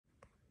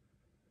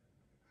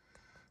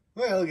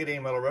Well, good day,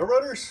 metal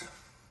railroaders.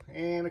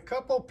 And a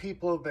couple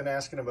people have been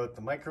asking about the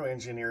micro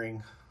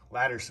engineering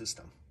ladder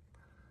system.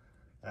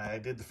 I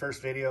did the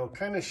first video,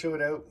 kind of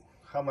showed out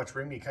how much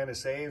room you kind of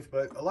save,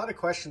 but a lot of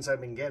questions I've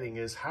been getting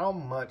is how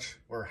much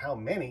or how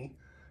many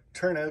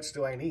turnouts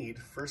do I need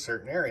for a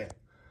certain area?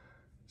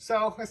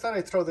 So I thought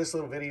I'd throw this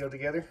little video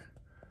together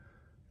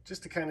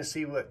just to kind of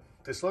see what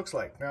this looks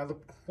like. Now, the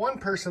one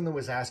person that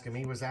was asking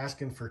me was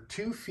asking for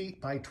 2 feet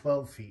by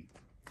 12 feet.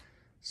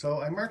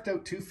 So I marked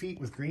out 2 feet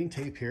with green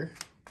tape here,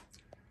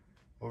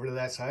 over to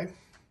that side.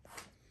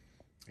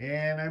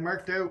 And I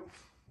marked out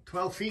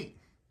 12 feet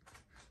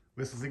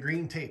with the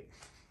green tape.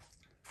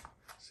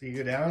 So you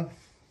go down,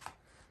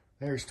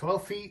 there's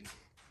 12 feet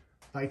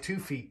by 2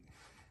 feet.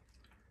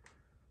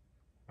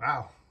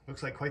 Wow,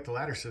 looks like quite the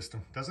ladder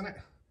system, doesn't it?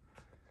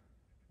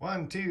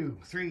 1, 2,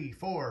 3,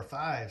 4,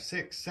 5,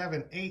 6,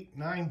 7, 8,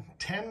 9,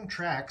 10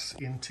 tracks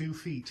in 2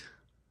 feet.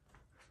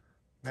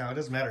 Now, it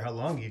doesn't matter how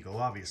long you go,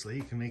 obviously.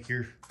 You can make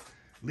your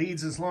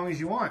leads as long as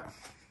you want.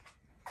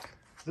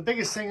 The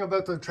biggest thing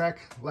about the track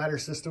ladder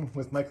system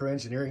with micro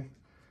engineering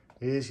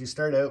is you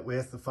start out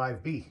with the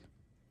 5B.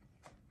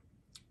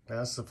 Now,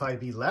 that's the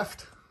 5B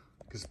left,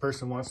 because the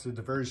person wants to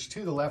diverge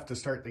to the left to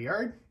start the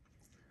yard.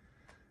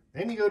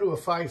 Then you go to a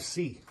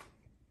 5C,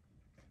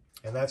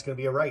 and that's going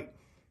to be a right.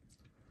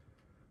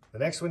 The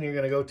next one you're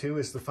going to go to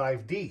is the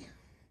 5D.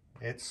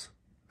 It's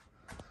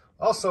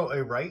also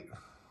a right.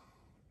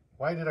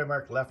 Why did I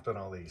mark left on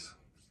all these?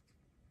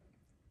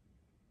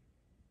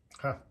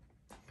 Huh.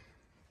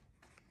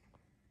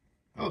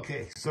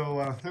 Okay,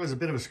 so that was a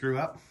bit of a screw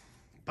up,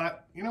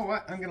 but you know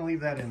what? I'm going to leave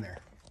that in there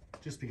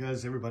just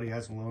because everybody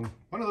has one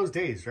of those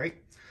days, right?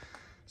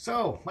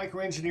 So,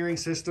 micro engineering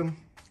system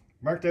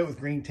marked out with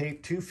green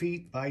tape, 2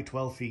 feet by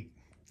 12 feet.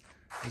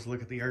 Let's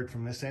look at the yard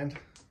from this end.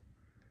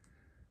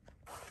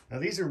 Now,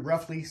 these are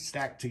roughly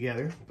stacked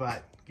together,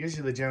 but gives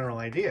you the general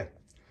idea.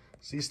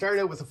 So you start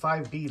out with a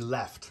 5B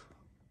left.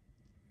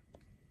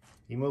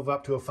 You move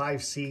up to a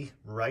 5C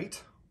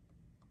right.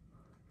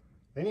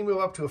 Then you move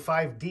up to a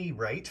 5D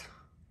right.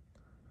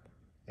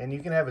 And you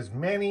can have as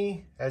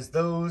many as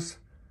those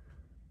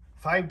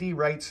 5D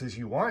rights as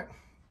you want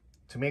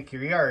to make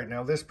your yard.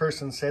 Now, this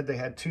person said they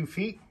had 2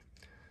 feet,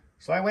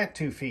 so I went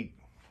 2 feet.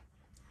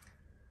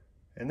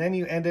 And then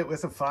you end it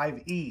with a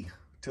 5E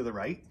to the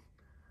right.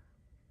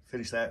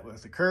 Finish that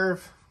with a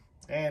curve,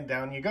 and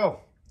down you go.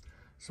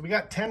 So we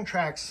got 10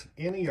 tracks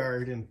in a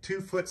yard in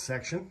 2-foot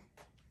section.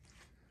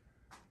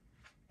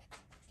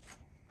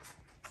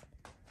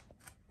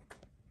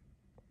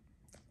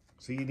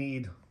 So you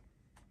need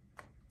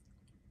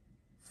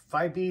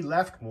 5B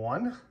left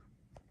 1,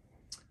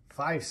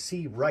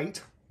 5C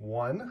right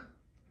 1,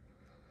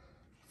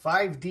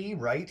 5D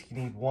right, you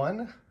need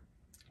 1,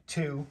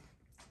 2,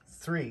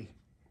 3,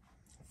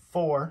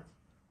 4,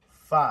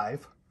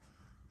 5,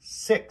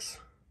 6.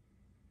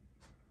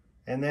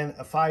 And then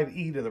a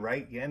 5E to the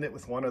right, you end it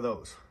with one of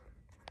those.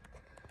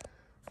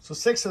 So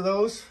 6 of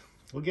those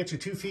will get you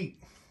 2 feet.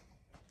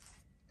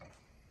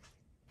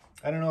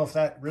 I don't know if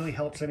that really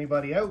helps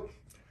anybody out.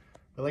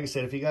 But like I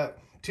said, if you got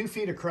 2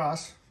 feet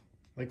across,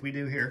 like we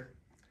do here,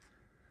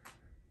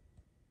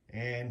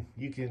 and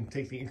you can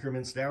take the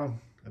increments down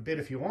a bit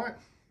if you want.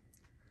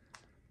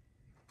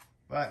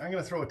 But I'm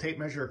going to throw a tape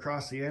measure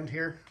across the end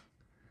here,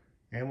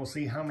 and we'll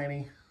see how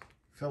many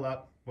fill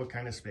up what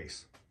kind of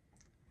space.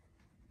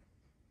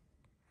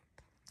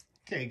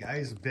 Okay,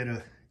 guys, a bit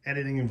of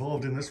editing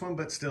involved in this one,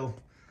 but still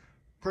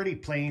pretty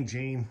plain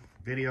Jane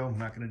video. I'm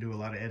not going to do a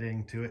lot of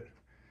editing to it.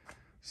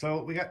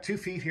 So we got 2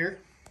 feet here.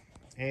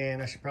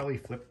 And I should probably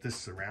flip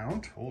this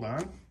around. Hold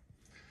on.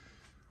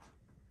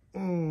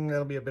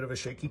 That'll be a bit of a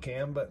shaky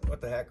cam, but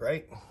what the heck,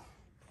 right?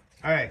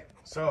 All right,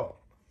 so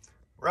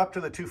we're up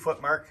to the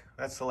 2-foot mark.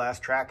 That's the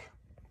last track.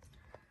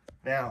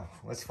 Now,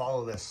 let's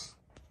follow this.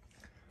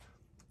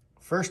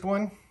 First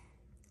one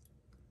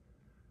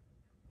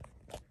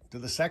to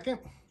the second,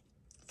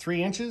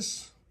 3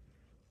 inches,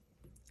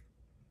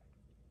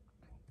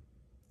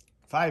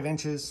 5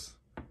 inches,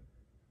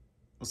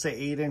 we'll say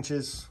 8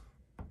 inches,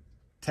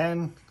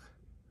 10,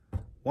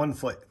 1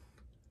 foot,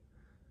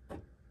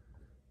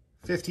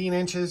 15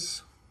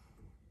 inches,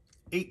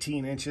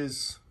 18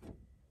 inches,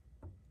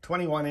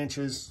 21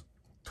 inches,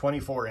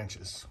 24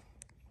 inches.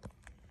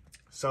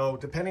 So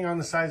depending on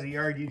the size of the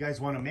yard you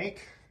guys want to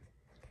make,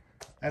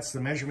 that's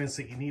the measurements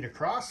that you need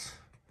across.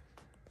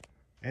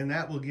 And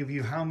that will give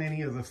you how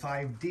many of the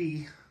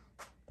 5D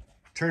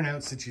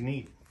turnouts that you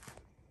need.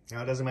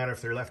 Now, it doesn't matter if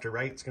they're left or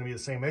right, it's going to be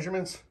the same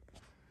measurements.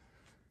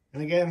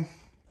 And again,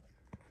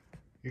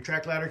 your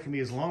track ladder can be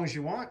as long as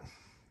you want.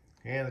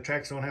 And the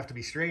tracks don't have to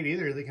be straight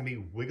either. They can be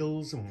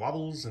wiggles and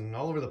wobbles and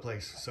all over the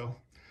place. So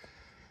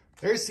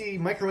there's the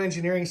micro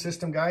engineering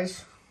system,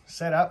 guys,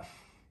 set up.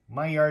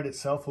 My yard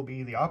itself will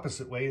be the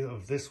opposite way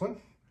of this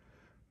one.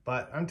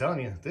 But I'm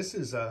telling you, this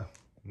is a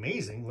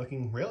amazing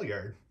looking rail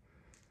yard.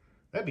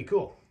 That'd be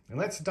cool. And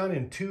that's done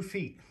in 2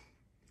 feet.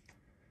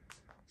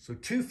 So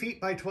 2 feet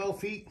by 12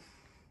 feet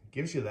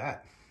gives you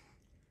that.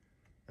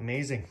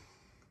 Amazing.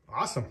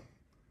 Awesome.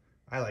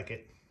 I like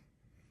it.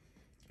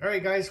 All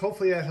right, guys,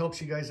 hopefully that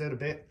helps you guys out a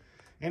bit.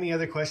 Any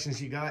other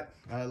questions you got,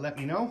 let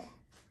me know.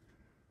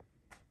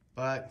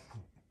 But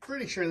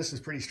pretty sure this is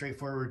pretty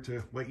straightforward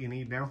to what you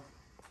need now.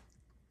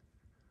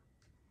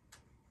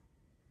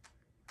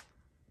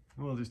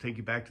 We'll just take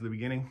you back to the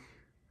beginning.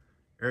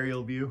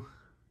 Aerial view.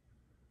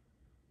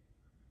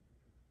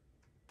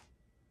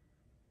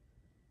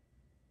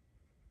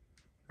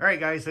 All right,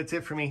 guys, that's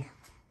it for me.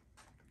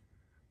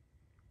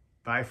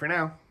 Bye for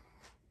now.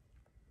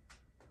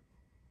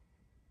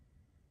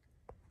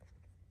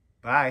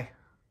 Bye.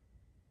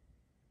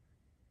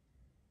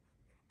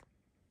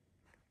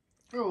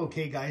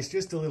 Okay, guys,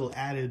 just a little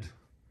added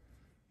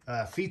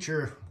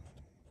feature.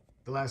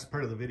 The last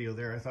part of the video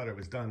there, I thought it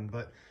was done,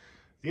 but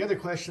the other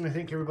question I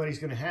think everybody's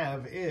going to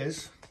have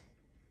is,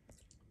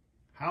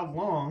 how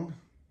long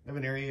of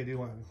an area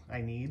do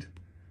I need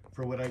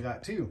for what I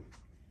got too?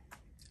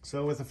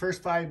 So with the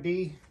first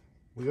 5D,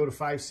 we go to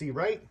 5C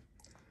right,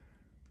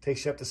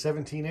 takes you up to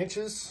 17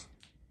 inches.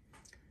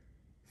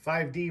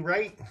 5D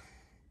right,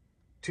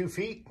 2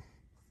 feet.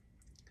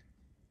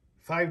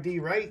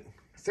 5D right,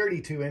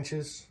 32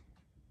 inches.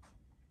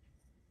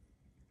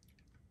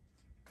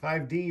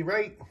 5D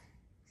right,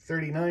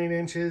 39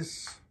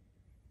 inches.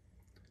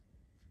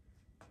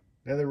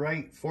 Another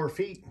right, 4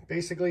 feet,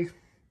 basically.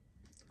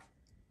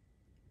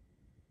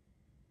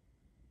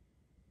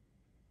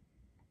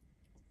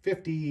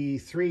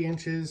 $53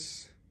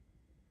 inches.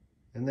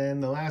 And then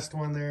the last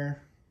one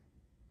there,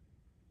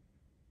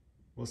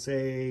 we'll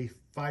say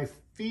 5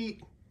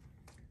 feet.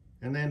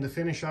 And then to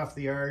finish off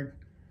the yard,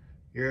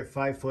 you're at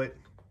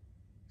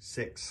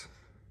 5'6".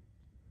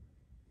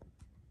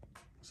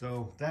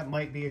 So that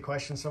might be a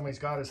question somebody's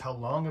got, is how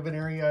long of an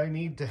area I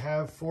need to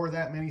have for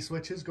that many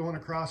switches going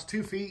across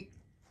 2 feet.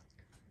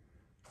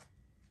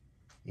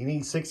 You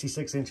need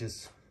 66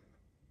 inches,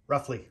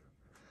 roughly.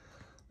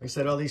 Like I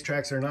said, all these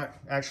tracks are not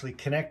actually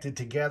connected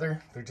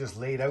together. They're just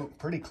laid out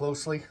pretty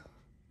closely.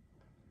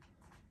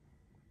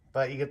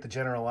 But you get the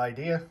general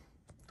idea.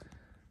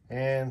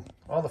 And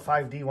all the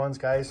 5D ones,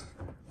 guys,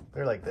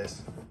 they're like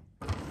this.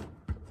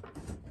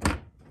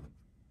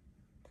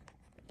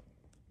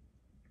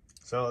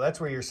 So that's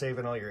where you're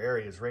saving all your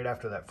areas, right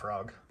after that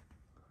frog.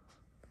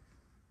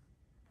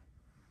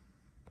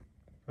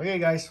 Okay,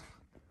 guys,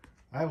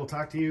 I will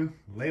talk to you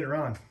later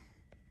on.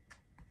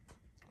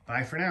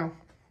 Bye for now.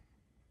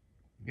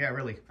 Yeah,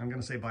 really, I'm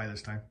going to say bye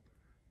this time.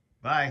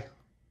 Bye.